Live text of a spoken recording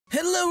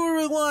Hello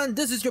everyone,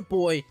 this is your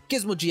boy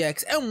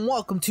Gizmo-GX and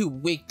welcome to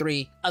week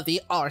 3 of the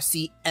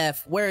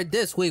RCF, where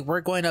this week we're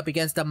going up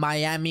against the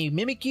Miami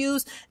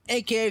Mimikyus,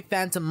 aka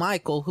Phantom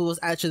Michael, who was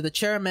actually the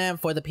chairman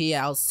for the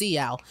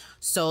PLCL.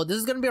 So this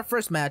is going to be our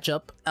first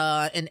matchup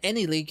in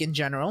any league in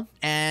general,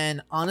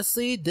 and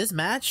honestly this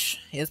match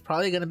is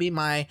probably going to be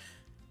my,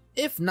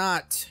 if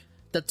not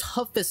the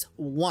toughest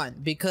one,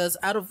 because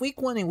out of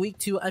week 1 and week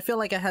 2 I feel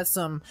like I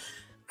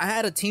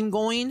had a team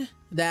going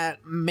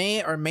that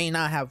may or may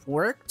not have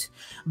worked,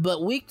 but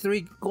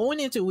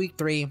going into week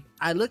 3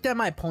 I looked at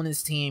my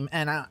opponent's team,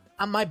 and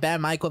I'm my bad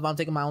Michael if I'm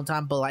taking my own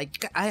time, but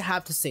like I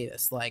have to say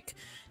this, like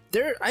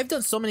I've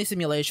done so many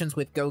simulations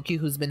with GOKEY,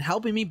 who's been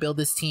helping me build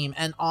this team,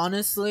 and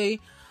honestly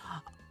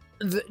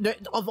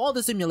of all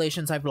the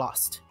simulations I've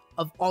lost,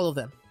 of all of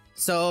them.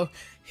 So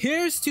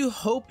here's to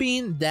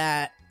hoping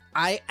that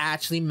I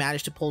actually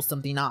managed to pull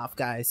something off,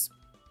 guys.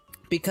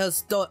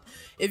 Because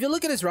if you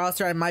look at his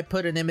roster, I might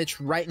put an image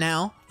right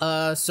now.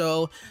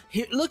 So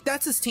here, look,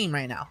 that's his team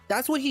right now.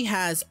 That's what he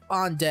has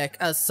on deck,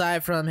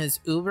 aside from his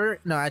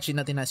Uber. No, actually,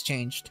 nothing has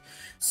changed.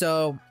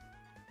 So,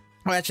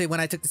 well, actually, when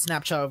I took the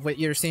snapshot of what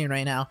you're seeing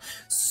right now.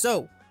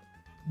 So,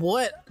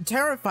 what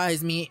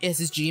terrifies me is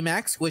his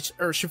G-Max, which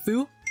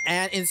Urshifu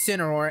and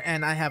Incineroar,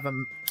 and I have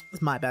a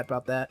my bad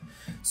about that.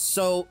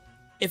 So,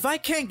 if I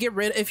can't get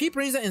rid, if he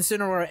brings an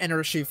Incineroar and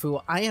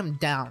Urshifu, I am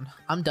down.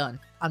 I'm done.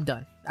 I'm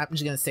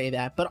just gonna say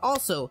that. But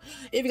also,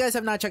 if you guys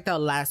have not checked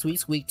out last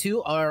week's week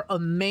 2, our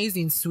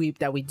amazing sweep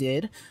that we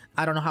did,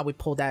 I don't know how we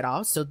pulled that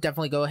off, so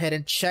definitely go ahead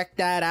and check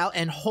that out.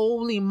 And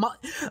holy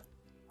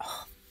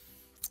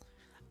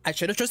I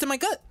should have trusted my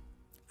gut.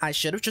 I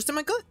should have trusted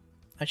my gut.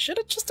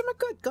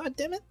 God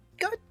damn it.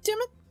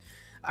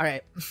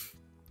 Alright,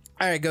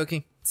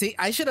 GOKEY. See,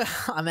 I should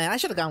have man, I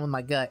should have gone with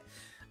my gut.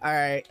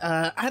 Alright,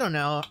 I don't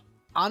know.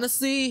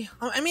 Honestly,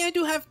 I mean, I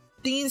do have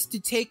things to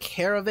take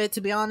care of it,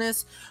 to be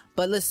honest.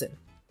 But listen,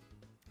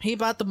 he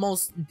brought the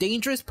most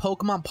dangerous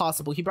Pokemon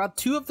possible. He brought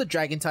 2 of the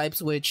Dragon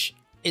types, which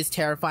is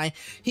terrifying.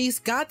 He's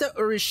got the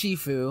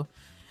Urshifu.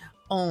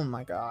 Oh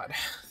my god,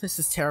 this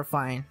is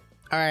terrifying.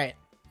 Alright,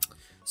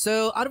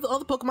 so out of all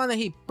the Pokemon that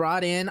he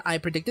brought in, I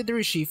predicted the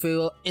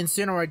Urshifu.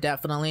 Incineroar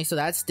definitely, so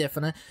that's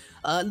different.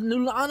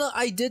 Nulana,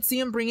 I did see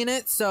him bringing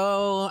it,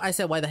 so I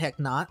said why the heck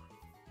not.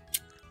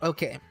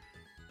 Okay,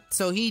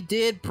 so he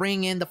did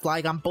bring in the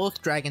Flygon,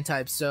 both Dragon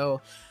types,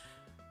 so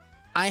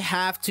I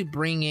have to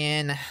bring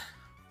in...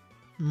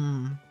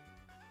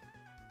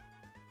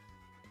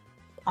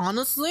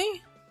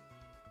 Honestly,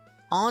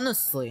 I'm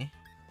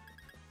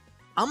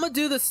gonna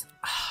do this...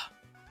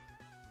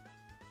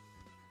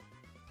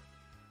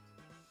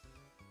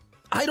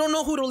 I don't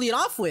know who to lead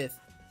off with.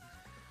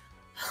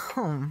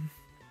 Alright,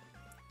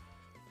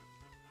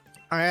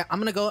 I'm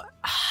gonna go...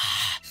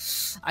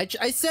 I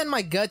sent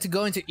my gut to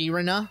go into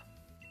Irina,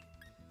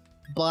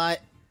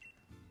 but...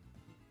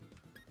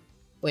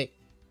 Wait.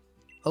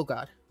 Oh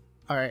god.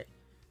 Alright.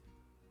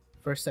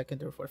 First, second,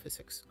 third, fourth, fifth,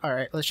 sixth.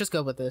 Alright, let's just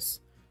go with this.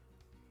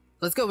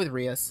 Let's go with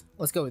Rias.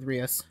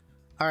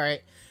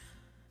 Alright.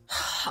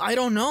 I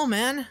don't know,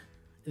 man.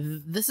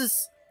 This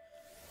is...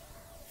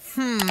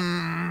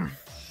 I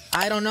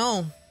don't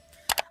know,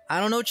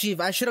 Chief.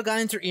 I should have gone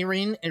into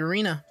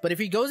Irina. But if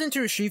he goes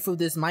into Urshifu,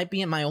 this might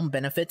be in my own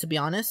benefit, to be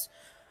honest.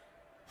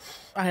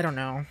 I don't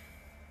know.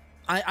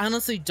 I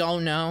honestly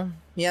don't know.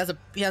 He has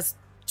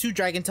 2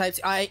 Dragon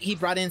types. He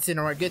brought in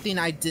Incineroar. Good thing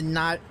I did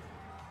not.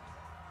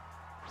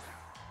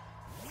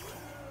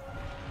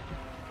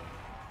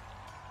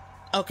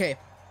 Okay.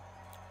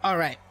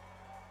 Alright.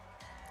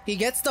 He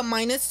gets the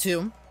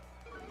 -2.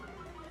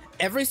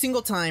 Every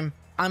single time,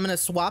 I'm gonna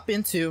swap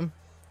into...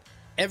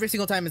 Every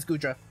single time it's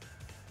Goodra.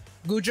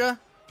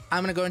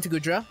 I'm gonna go into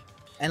Goodra.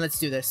 And let's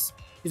do this.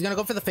 He's gonna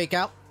go for the fake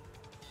out.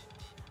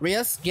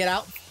 Rias, get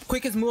out.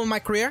 Quickest move of my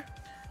career.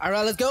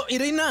 Alright, let's go.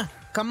 Irina,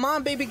 come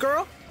on, baby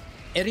girl.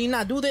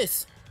 Irina, do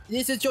this.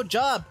 This is your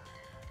job.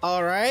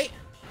 Alright.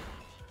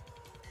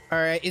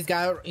 Alright, he's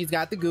got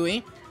the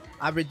GUI.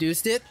 I've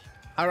reduced it.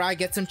 Alright,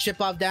 get some chip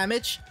off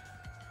damage.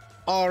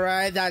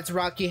 Alright, that's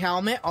Rocky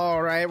Helmet.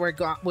 Alright, we're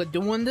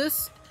doing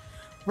this.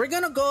 We're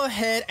gonna go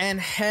ahead and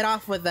head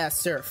off with that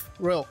Surf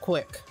real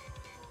quick.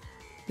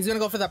 He's gonna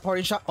go for that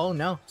party shot. Oh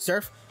no,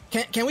 Surf.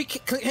 Can we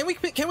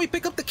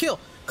pick up the kill?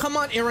 Come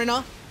on,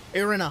 Irina.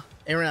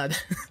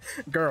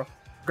 Girl,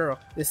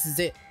 this is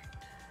it.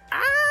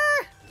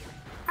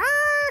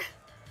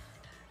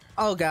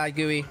 Oh god,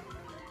 GUI.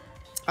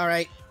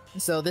 Alright,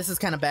 so this is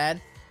kind of bad.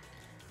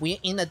 We're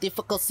in a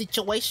difficult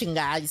situation,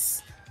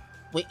 guys.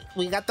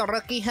 We got the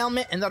Rocky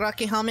Helmet, and the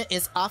Rocky Helmet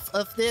is off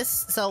of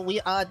this, so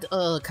we are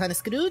kind of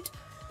screwed.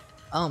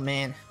 Oh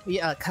man, we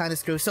are kind of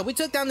screwed. So we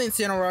took down the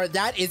Incineroar.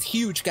 That is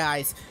huge,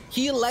 guys.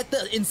 He let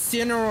the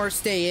Incineroar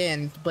stay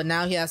in, but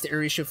now he has the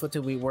Urshifu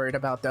to be worried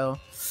about, though.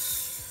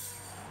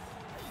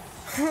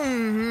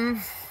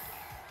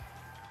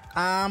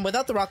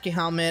 Without the Rocky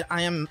Helmet,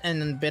 I am in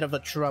a bit of a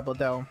trouble,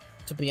 though,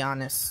 to be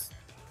honest.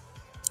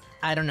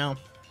 I don't know.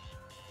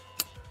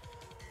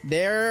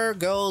 There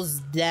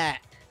goes that.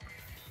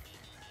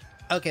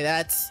 Okay,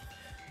 that's...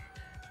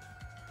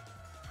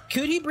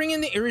 Could he bring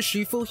in the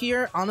Urshifu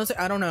here? Honestly,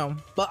 I don't know.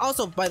 But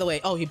also, by the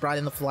way, oh, he brought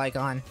in the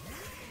Flygon.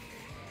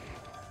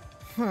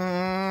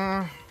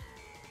 Can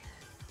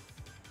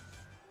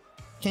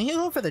he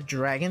go for the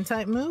Dragon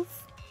type move?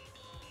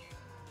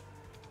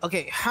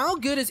 Okay, how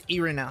good is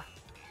Irina?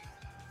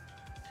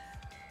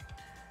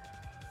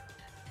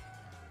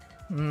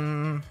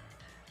 I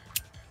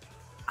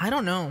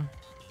don't know,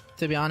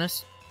 to be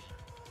honest.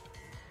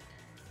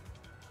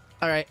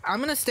 Alright, I'm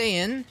gonna stay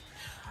in.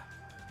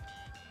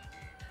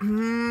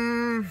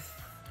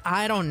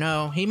 I don't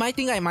know. He might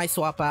think I might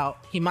swap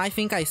out. He might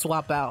think I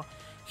swap out.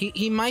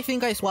 He might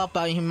think I swap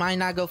out. He might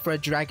not go for a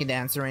Dragon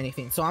Dance or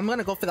anything. So I'm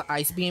gonna go for the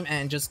Ice Beam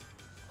and just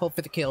hope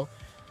for the kill.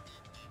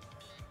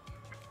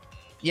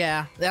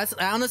 Yeah, that's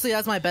honestly,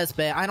 that's my best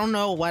bet. I don't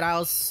know what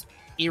else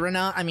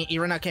Irina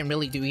can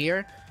really do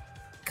here.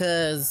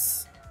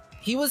 Because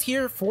he was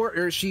here for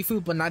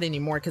Urshifu, but not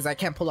anymore because I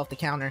can't pull off the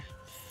counter.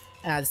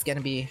 It's gonna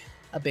be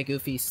a big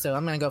goofy. So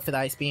I'm gonna go for the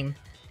Ice Beam.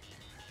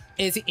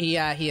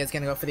 Yeah, he is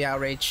gonna go for the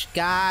Outrage.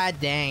 God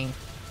dang.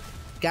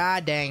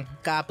 God dang.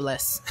 God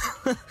bless.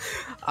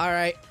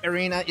 Alright,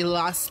 Irina, you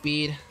lost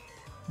speed.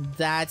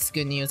 That's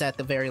good news at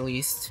the very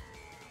least.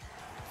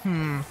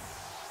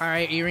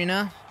 Alright,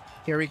 Irina.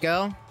 Here we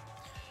go.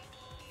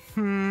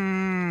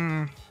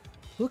 Who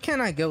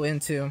can I go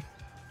into?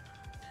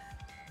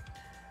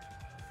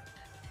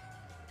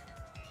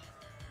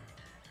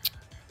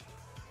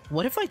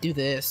 What if I do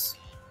this?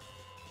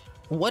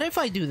 What if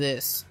I do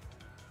this?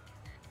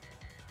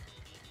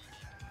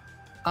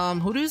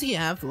 Who does he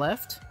have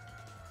left?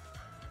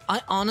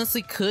 I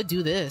honestly could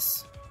do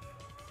this.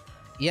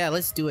 Yeah,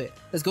 let's do it.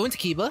 Let's go into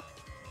Kiba.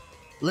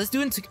 Let's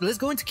go into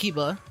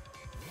Kiba.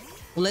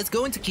 Let's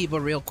go into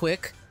Kiba real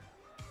quick.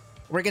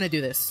 We're gonna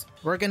do this.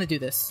 We're gonna do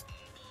this.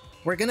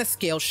 We're gonna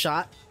Scale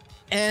Shot.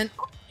 And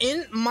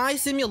in my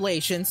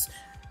simulations,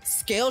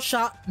 Scale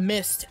Shot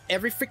missed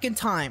every freaking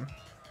time.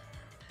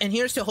 And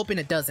here's to hoping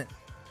it doesn't.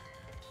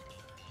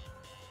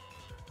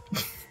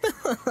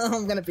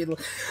 I'm gonna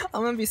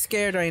be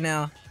scared right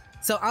now.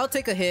 So I'll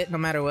take a hit no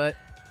matter what.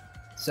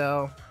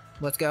 So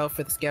let's go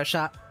for the Scale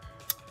Shot.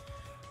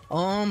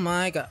 Oh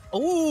my god.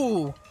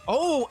 Oh!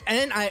 Oh,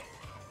 and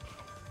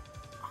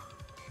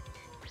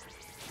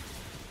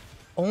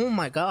oh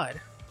my god.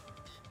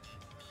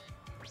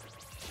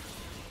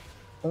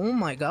 Oh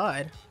my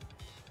god.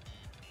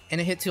 And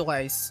it hit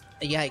twice.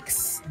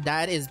 Yikes.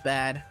 That is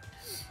bad.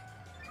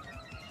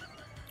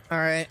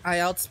 Alright, I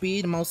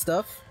outspeed most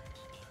stuff.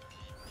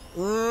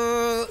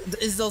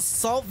 Is the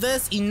Assault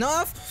Vest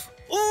enough?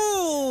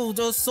 Oh,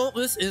 the Assault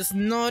Vest is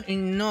not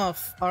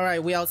enough.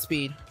 Alright, we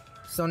outspeed.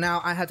 So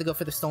now I had to go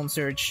for the Stone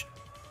Surge.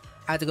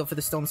 I had to go for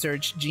the Stone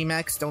Surge.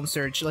 G-Max, Stone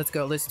Surge. Let's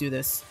go, let's do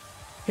this.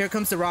 Here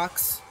comes the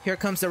rocks. Here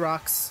comes the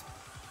rocks.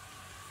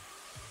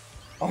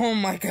 Oh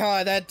my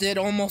god, that did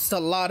almost a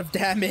lot of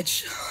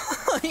damage.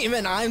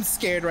 Even I'm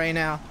scared right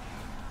now.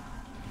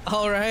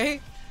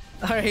 Alright.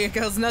 Alright, here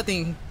goes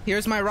nothing.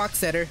 Here's my Rock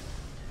Setter.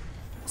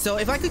 So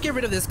if I could get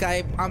rid of this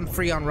guy, I'm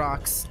free on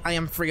rocks. I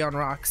am free on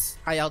rocks.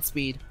 I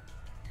outspeed.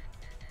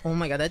 Oh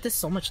my god, that did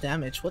so much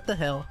damage. What the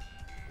hell?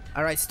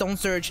 Alright, Stone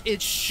Surge.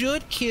 It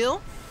should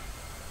kill.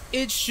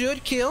 It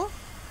should kill.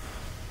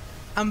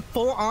 I'm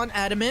full on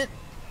adamant.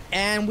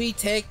 And we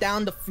take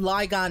down the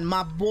Flygon,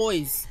 my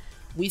boys.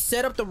 We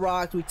set up the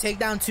rocks, we take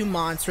down 2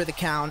 mons for the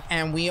count,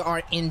 and we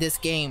are in this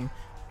game.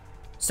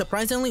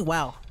 Surprisingly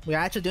well. We're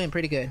actually doing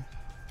pretty good.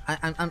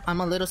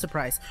 I'm a little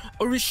surprised.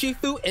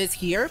 Urshifu is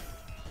here.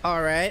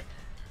 Alright.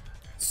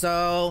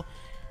 So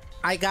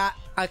I got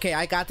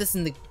this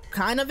in the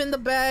kind of in the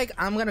bag.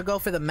 I'm gonna go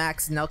for the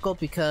Max Knuckle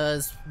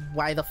because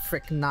why the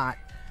frick not?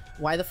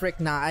 Why the frick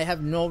not? I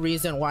have no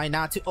reason why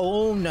not to.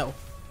 Oh no.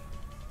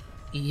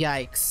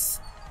 Yikes.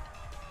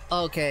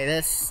 Okay,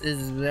 this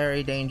is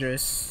very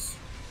dangerous.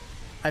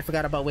 I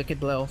forgot about Wicked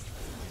Blow.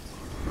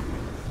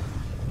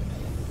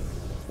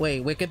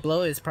 Wait, Wicked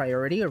Blow is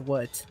priority or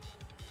what?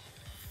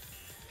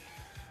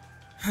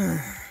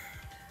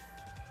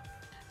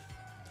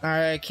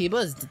 Alright,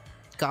 Kiba's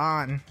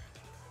gone.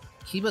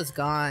 Kiba's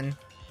gone.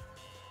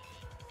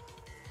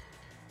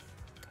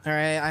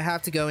 Alright, I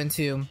have to go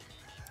into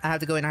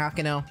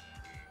Akino.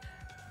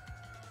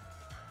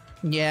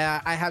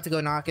 Yeah, I have to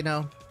go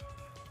Akino.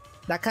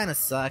 That kind of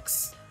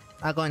sucks.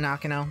 I'll go in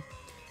Akino.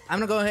 I'm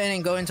gonna go ahead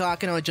and go into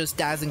Akino and just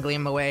Dazzling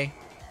Gleam away.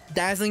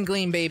 Dazzling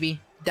Gleam, baby.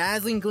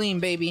 Dazzling Gleam,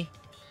 baby.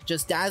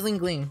 Just Dazzling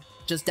Gleam.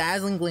 Just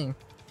Dazzling Gleam.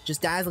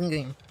 Just Dazzling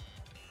Gleam.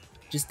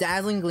 Just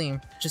Dazzling Gleam.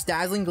 Just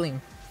Dazzling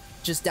Gleam.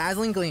 Just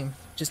Dazzling Gleam.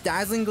 Just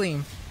Dazzling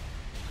Gleam.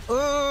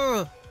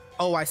 Ugh!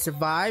 Oh, I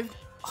survived?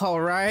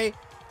 Alright.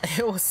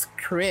 It was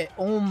crit.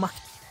 Oh my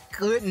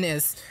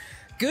goodness.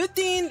 Good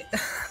thing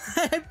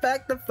I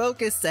backed the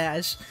Focus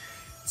Sash.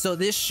 So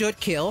this should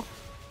kill.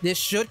 This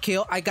should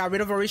kill. I got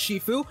rid of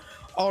Urshifu.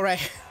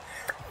 Alright.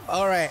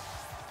 Alright.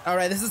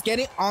 Alright, this is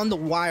getting on the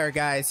wire,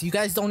 guys. You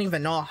guys don't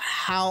even know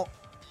how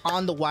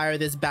on the wire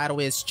this battle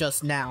is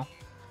just now.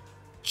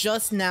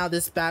 Just now,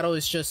 this battle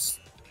is just...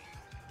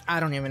 I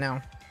don't even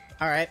know.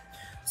 Alright.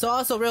 So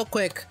also, real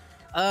quick,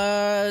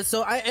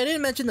 So I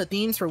didn't mention the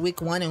themes for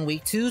week 1 and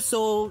week 2,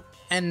 so,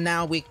 and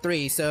now week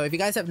 3. So if you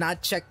guys have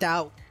not checked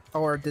out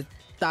or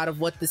thought of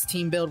what this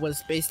team build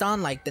was based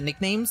on, like the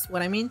nicknames,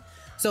 what I mean.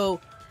 So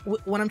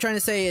what I'm trying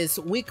to say is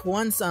week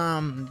 1's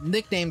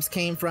nicknames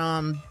came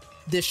from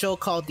this show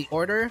called The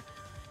Order,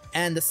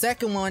 and the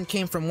second one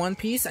came from One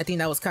Piece. I think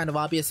that was kind of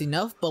obvious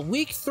enough. But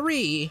week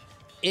 3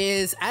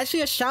 is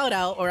actually a shout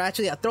out, or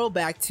actually a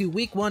throwback to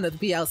week 1 of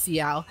the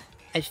BLCL,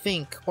 I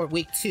think, or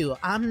week 2.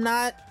 I'm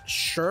not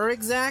sure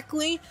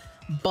exactly,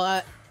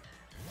 but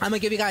I'm gonna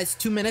give you guys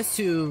 2 minutes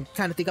to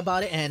kind of think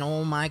about it. And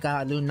oh my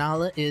god,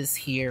 Lunala is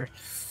here.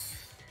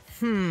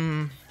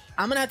 I'm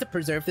gonna have to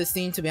preserve this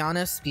scene, to be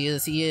honest,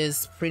 because he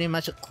is pretty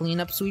much a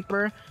cleanup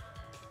sweeper.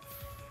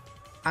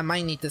 I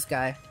might need this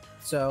guy,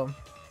 so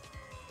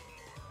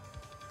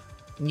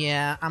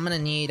yeah, I'm gonna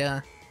need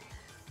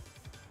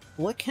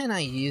what can I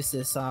use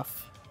this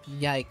off?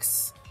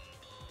 Yikes.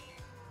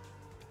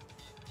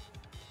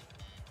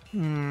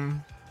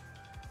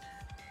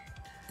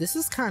 This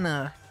is kind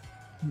of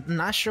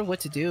not sure what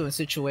to do in a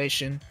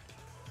situation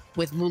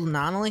with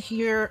Lunala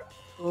here.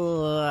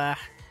 Ugh.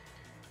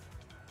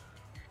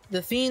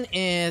 The thing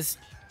is,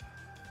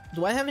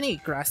 do I have any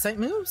grass type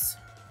moves?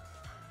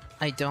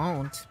 I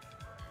don't.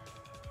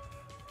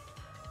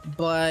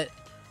 But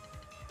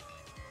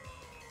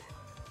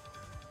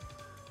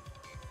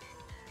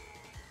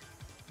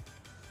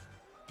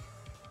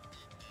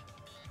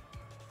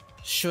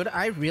should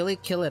I really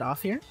kill it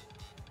off here?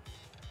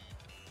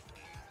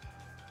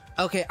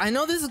 Okay, I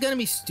know this is gonna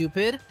be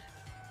stupid,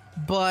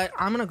 but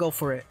I'm gonna go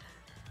for it.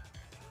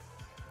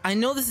 I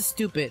know this is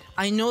stupid.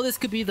 I know this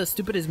could be the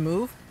stupidest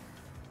move.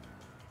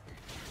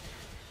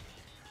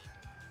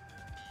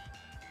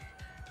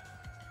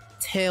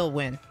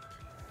 Tailwind.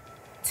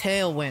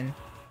 Tailwind.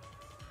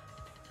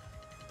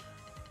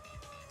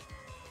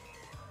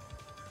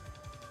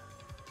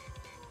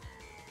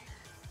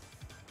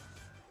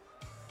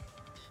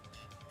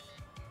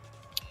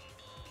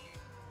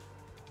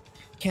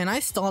 Can I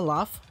stall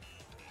off?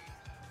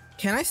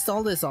 Can I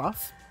stall this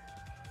off?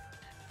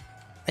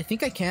 I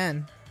think I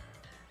can.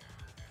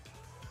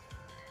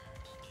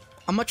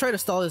 I'm gonna try to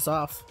stall this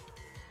off.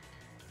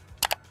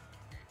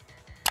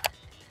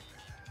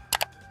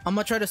 I'm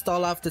gonna try to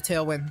stall off the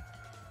tailwind.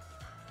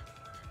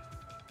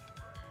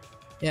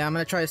 Yeah, I'm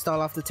gonna try to stall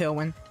off the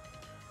tailwind.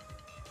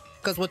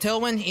 Because with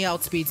tailwind, he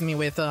outspeeds me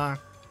with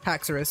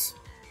HAXORUS.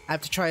 I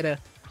have to try to...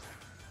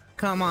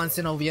 Come on,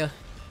 XENOVIA.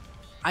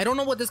 I don't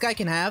know what this guy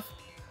can have.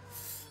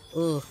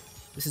 Ugh,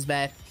 this is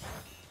bad.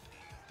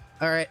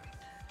 Alright.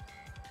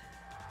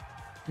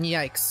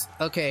 Yikes.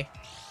 Okay.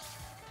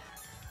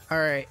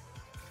 Alright.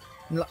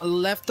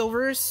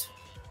 Leftovers.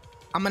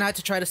 I'm gonna have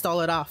to try to stall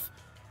it off.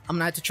 I'm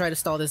gonna have to try to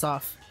stall this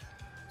off.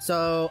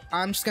 So,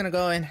 I'm just gonna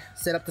go and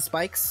set up the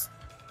spikes.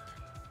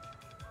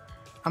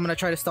 I'm gonna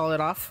try to stall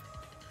it off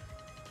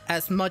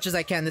as much as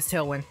I can this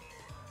tailwind.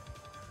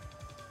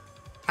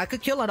 I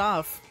could kill it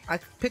off. I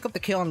could pick up the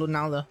kill on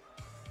Lunala.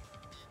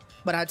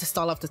 But I had to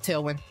stall off the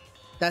tailwind.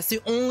 That's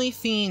the only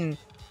thing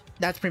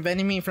that's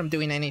preventing me from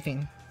doing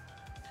anything.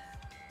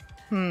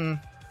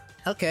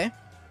 Okay.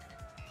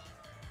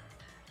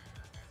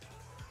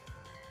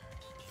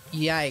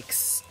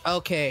 Yikes.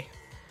 Okay.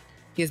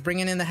 He's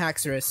bringing in the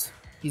HAXORUS.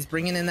 He's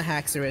bringing in the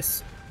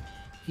HAXORUS.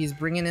 He's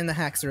bringing in the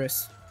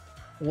HAXORUS.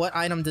 What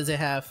item does it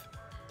have?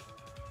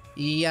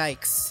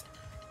 Yikes.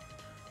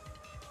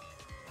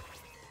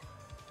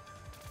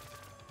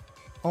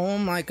 Oh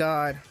my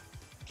god.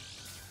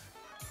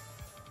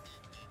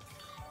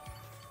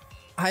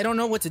 I don't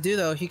know what to do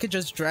though. He could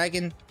just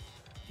dragon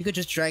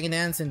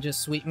dance and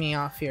just sweep me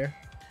off here.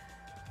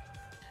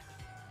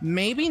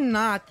 Maybe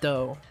not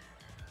though.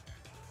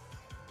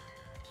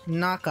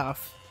 Knock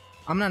off.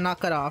 I'm gonna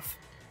knock it off.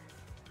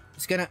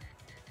 It's gonna...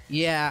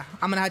 Yeah,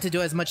 I'm gonna have to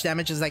do as much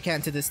damage as I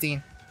can to this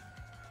team.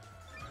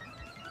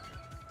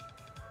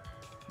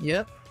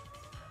 Yep.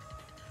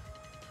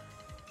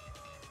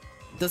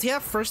 Does he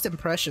have first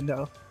impression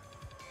though?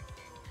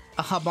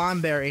 A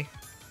Haban Berry.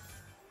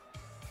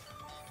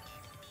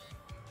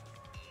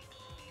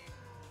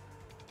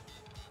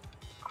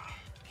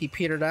 He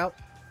petered out.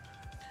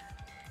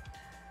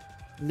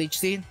 Leech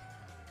Seed.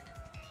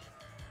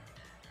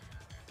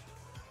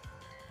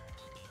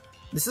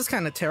 This is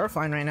kind of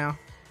terrifying right now.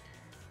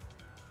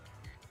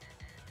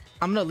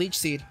 I'm gonna Leech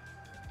Seed.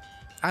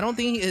 I don't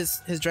think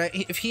his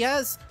drag... If he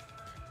has...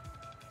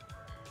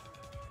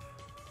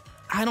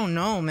 I don't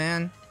know,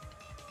 man.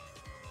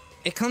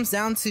 It comes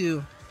down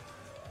to...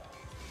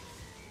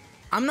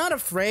 I'm not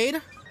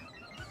afraid.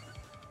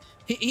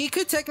 He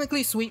could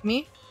technically sweep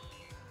me.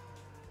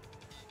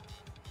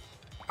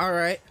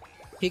 Alright.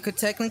 He could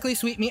technically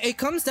sweep me. It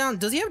comes down...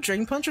 Does he have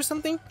Drain Punch or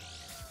something?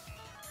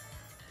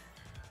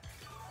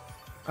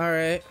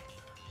 Alright.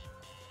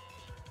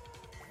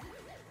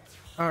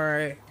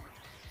 Alright.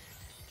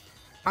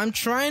 I'm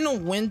trying to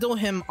window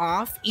him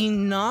off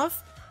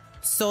enough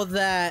so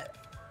that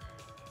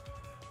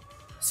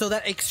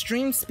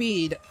extreme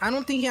speed, I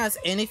don't think he has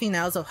anything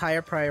else of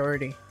higher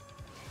priority.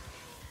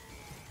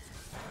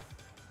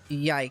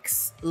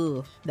 Yikes.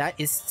 Ooh, that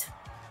is...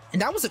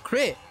 And that was a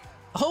crit.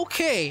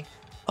 Okay.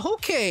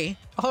 Okay.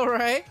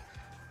 Alright.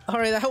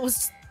 Alright, that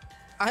was...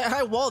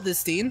 I walled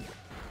this thing.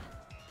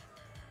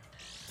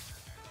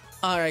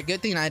 Alright,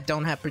 good thing I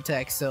don't have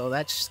Protect, so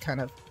that just kind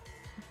of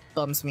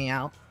bums me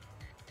out,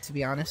 to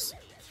be honest.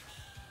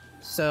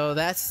 So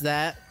that's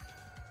that.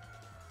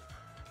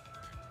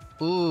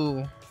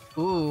 Ooh.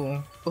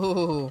 Ooh.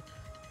 Ooh.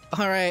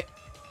 Alright.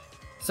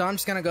 So I'm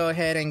just gonna go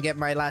ahead and get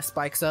my last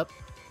spikes up.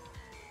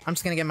 I'm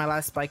just gonna get my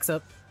last spikes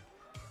up.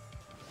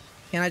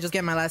 Can I just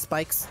get my last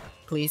spikes?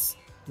 Please.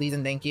 Please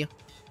and thank you.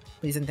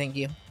 Please and thank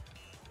you.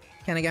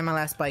 Can I get my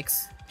last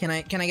spikes? Can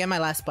I get my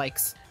last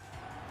spikes?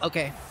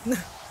 Okay.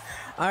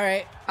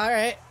 Alright.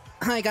 Alright.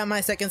 I got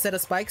my second set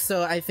of spikes,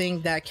 so I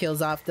think that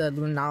kills off the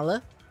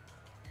Lunala.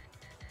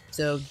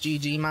 So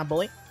GG, my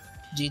boy.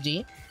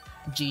 GG.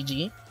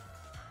 GG.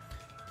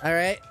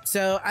 Alright,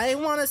 so I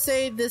want to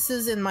say this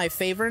is in my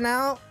favor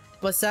now,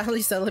 but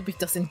sadly Celebi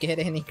doesn't get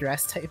any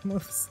grass type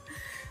moves.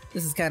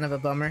 This is kind of a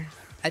bummer.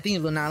 I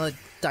think Lunala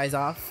dies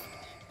off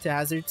to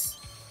hazards.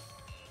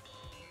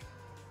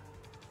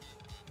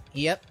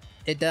 Yep,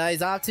 it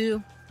dies off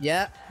too.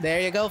 Yep,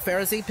 there you go.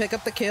 Pharisee pick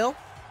up the kill.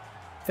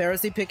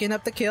 Pharisee picking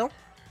up the kill.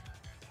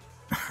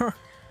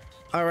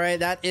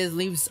 Alright, that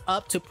leaves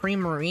up to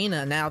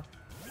Primarina. Now,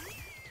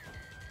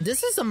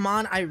 this is a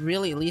mon I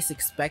really least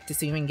expect to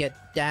see even get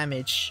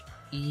damage.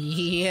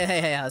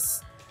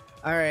 Yes.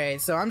 Alright,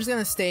 so I'm just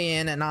gonna stay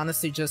in and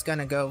honestly just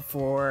gonna go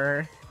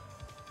for...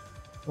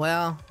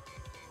 Well,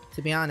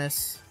 to be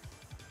honest...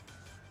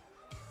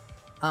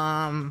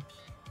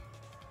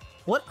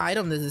 What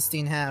item does this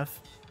thing have?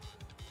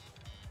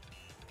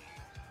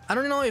 I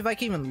don't know if I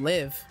can even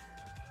live.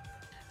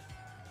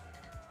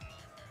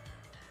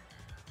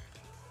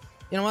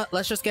 You know what?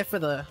 Let's just get for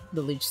the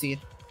Leech Seed.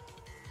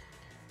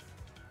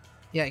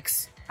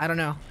 Yikes. I don't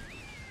know.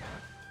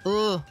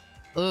 Ooh.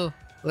 Ooh.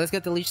 Let's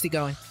get the Leech Seed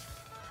going.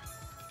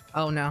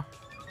 Oh no.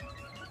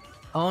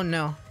 Oh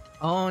no.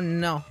 Oh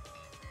no.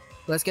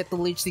 Let's get the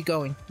Leech Seed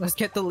going. Let's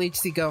get the Leech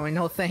Seed going.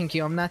 No thank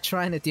you. I'm not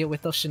trying to deal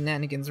with those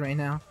shenanigans right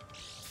now.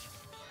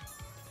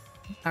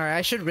 Alright,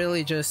 I should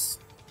really just...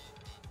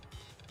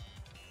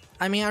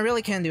 I mean, I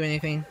really can't do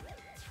anything.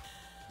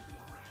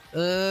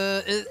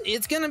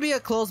 It's gonna be a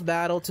close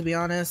battle, to be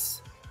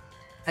honest.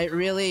 I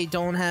really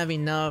don't have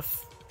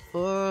enough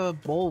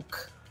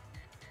bulk.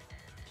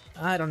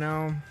 I don't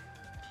know.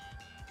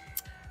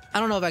 I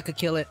don't know if I could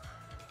kill it.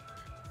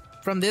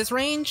 From this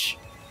range?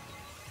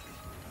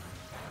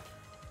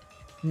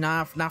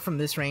 Nah, not from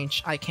this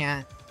range. I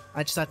can't.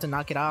 I just have to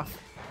knock it off.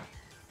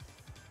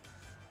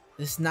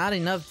 There's not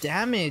enough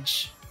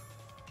damage.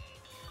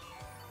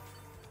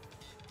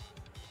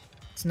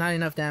 It's not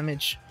enough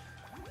damage.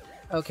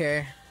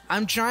 Okay.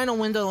 I'm trying to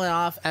window it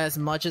off as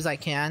much as I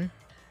can.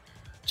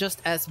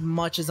 Just as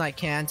much as I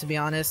can, to be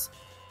honest.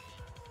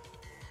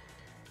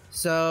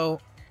 So,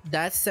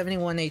 that's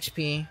 71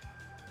 HP.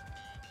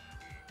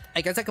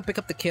 I guess I could pick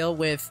up the kill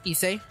with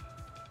Issei.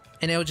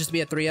 And it'll just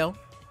be a 3-0.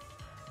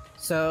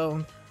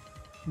 So,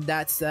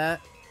 that's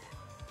that.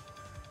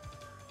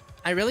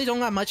 I really don't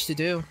got much to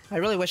do. I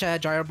really wish I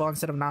had Gyro Ball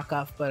instead of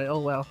Knockoff, but oh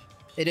well.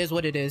 It is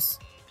what it is.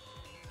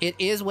 It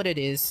is what it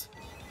is.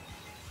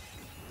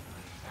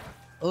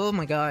 Oh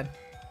my god.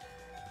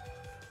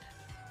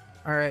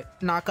 Alright,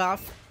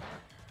 Knockoff.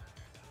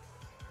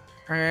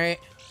 Alright.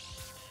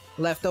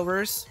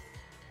 Leftovers.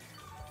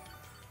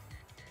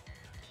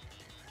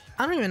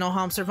 I don't even know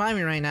how I'm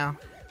surviving right now.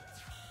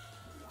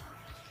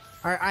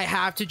 Alright, I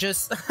have to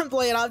just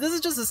play it off. This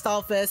is just a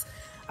stall fest.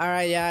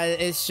 Alright, yeah,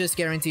 it's just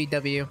guaranteed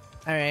W.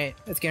 Alright,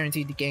 that's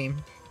guaranteed the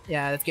game.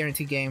 Yeah, that's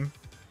guaranteed game.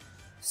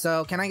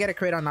 So, can I get a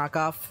crit on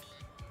Knockoff?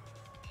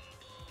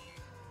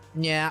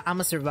 Yeah,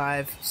 I'ma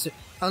survive.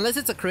 Unless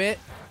it's a crit,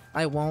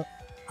 I won't.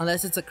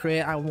 Unless it's a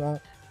crit, I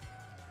won't.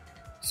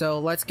 So,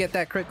 let's get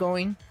that crit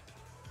going.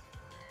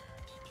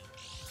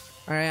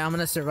 Alright, I'm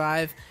gonna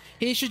survive.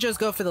 He should just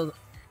go for the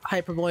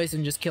Hyper Voice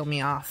and just kill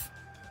me off.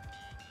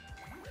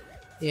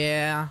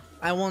 Yeah,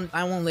 I won't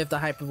live the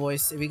Hyper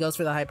Voice if he goes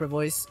for the Hyper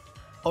Voice.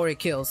 Or it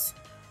kills.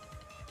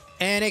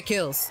 And it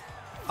kills.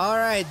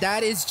 Alright,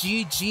 that is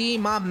GG,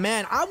 my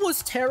man. I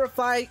was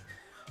terrified.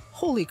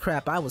 Holy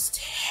crap, I was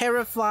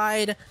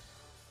terrified.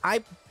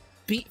 I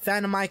beat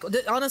Phantom Michael.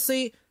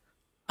 Honestly,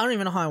 I don't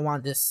even know how I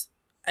want this.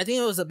 I think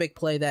it was a big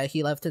play that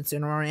he left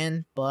Incineroar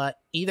in, but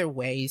either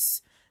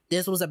ways,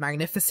 this was a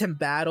magnificent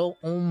battle.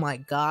 Oh my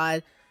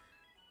god.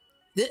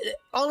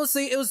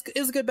 Honestly, it was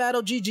a good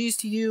battle. GG's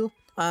to you,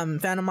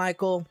 Phantom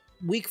Michael.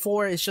 Week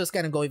 4 is just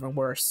gonna go even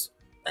worse.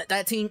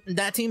 That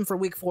team for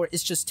week 4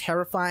 is just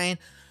terrifying.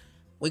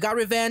 We got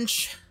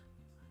revenge.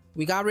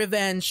 We got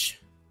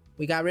revenge.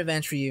 We got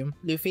revenge for you,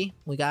 Luffy.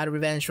 We got a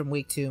revenge from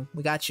week 2.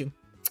 We got you,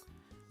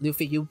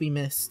 Luffy. You'll be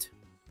missed,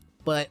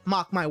 but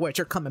mark my words,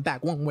 you're coming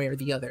back one way or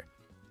the other.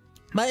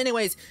 But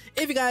anyways,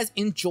 if you guys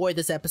enjoyed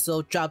this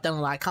episode, drop down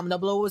a like, comment down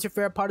below what was your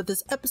favorite part of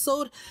this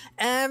episode,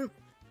 and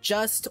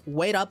just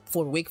wait up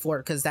for week 4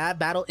 because that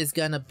battle is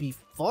gonna be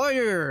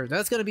fire.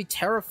 That's gonna be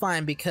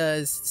terrifying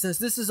because since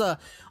this is a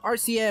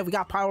RCF, we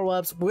got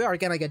power-ups, we are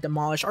gonna get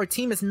demolished. Our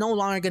team is no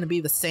longer gonna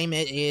be the same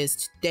it is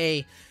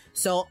today.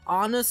 So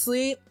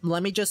honestly,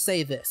 let me just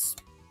say this.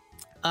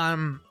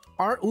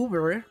 Our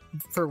Uber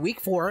for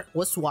week 4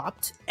 was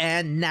swapped,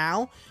 and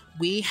now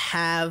we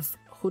have,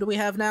 who do we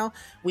have now?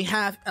 We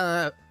have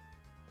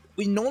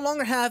we no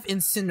longer have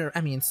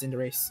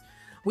Cinderace.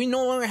 We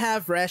no longer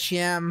have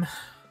Reshiram.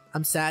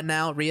 I'm sad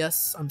now,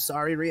 Rias. I'm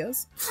sorry,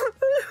 Rias.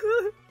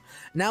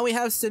 Now we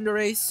have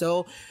Cinderace,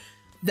 so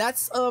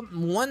that's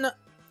one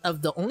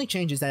of the only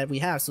changes that we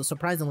have. So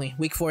surprisingly,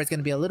 week 4 is going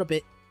to be a little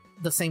bit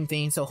the same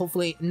thing. So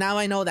hopefully now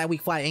I know that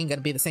week 5 ain't going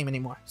to be the same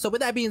anymore. So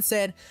with that being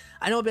said,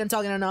 I know I've been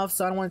talking enough,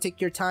 so I don't want to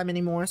take your time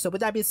anymore. So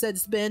with that being said,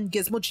 it's been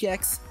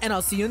Gizmo-GX, and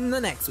I'll see you in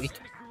the next week.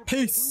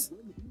 Peace!